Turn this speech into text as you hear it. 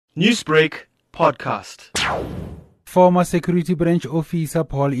Newsbreak podcast. Former Security Branch Officer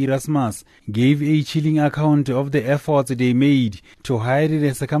Paul Erasmus gave a chilling account of the efforts they made to hide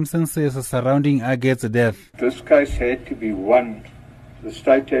the circumstances surrounding Aggett's death. This case had to be won. The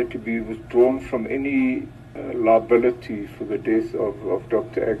state had to be withdrawn from any liability for the death of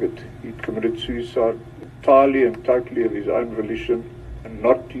Dr. Aggett. He committed suicide entirely and totally of his own volition and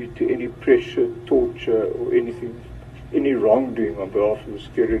not due to any pressure, torture or anything, any wrongdoing on behalf of the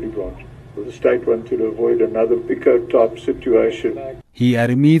security branch. The state wanted to avoid another Pico type situation. He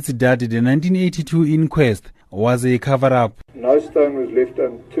admits that the 1982 inquest was a cover-up. No stone was left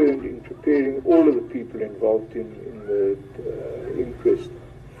unturned in preparing all of the people involved in the inquest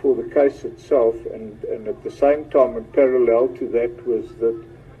for the case itself, and at the same time and parallel to that was that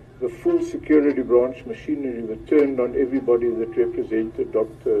the full security branch machinery was turned on everybody that represented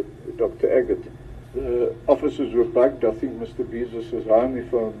Dr. Aggett. The officers were bugged. I think Mr. Bezos was home,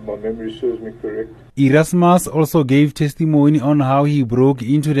 if my memory serves me correct. Erasmus also gave testimony on how he broke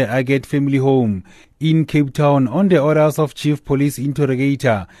into the Aggett family home in Cape Town on the orders of Chief Police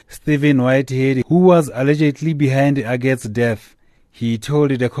Interrogator Stephen Whitehead, who was allegedly behind Aggett's death. He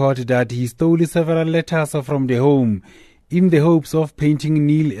told the court that he stole several letters from the home in the hopes of painting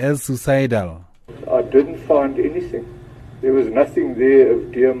Neil as suicidal. I didn't find anything. There was nothing there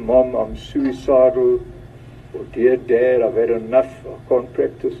of "Dear Mom, I'm suicidal," or "Dear Dad, I've had enough, I can't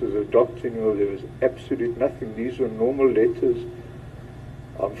practice as a doctor anymore." There was absolutely nothing. These were normal letters.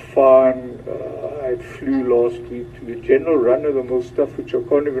 "I'm fine, I had flu last week," the general run-of-the-mill stuff which I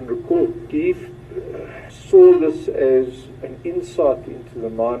can't even recall. He saw this as an insight into the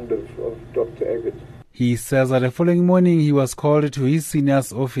mind of Dr. Aggett. He says that the following morning he was called to his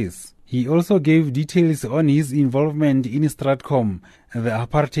senior's office. He also gave details on his involvement in Stratcom, the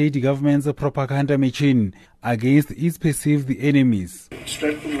apartheid government's propaganda machine against its perceived enemies.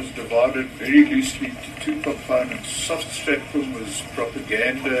 Stratcom was divided very loosely into two components. Soft Stratcom was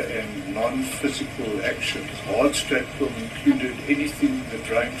propaganda and non-physical actions. Hard Stratcom included anything that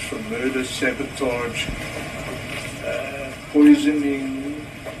ranged from murder, sabotage, poisoning,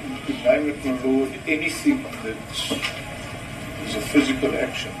 you could name it, my lord, anything that is a physical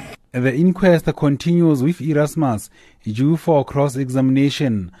action. The inquest continues with Erasmus due for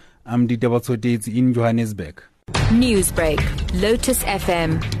cross-examination. I'm Ditaba Tsotetsi in Johannesburg. Newsbreak, Lotus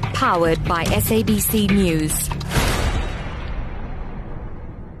FM, powered by SABC News.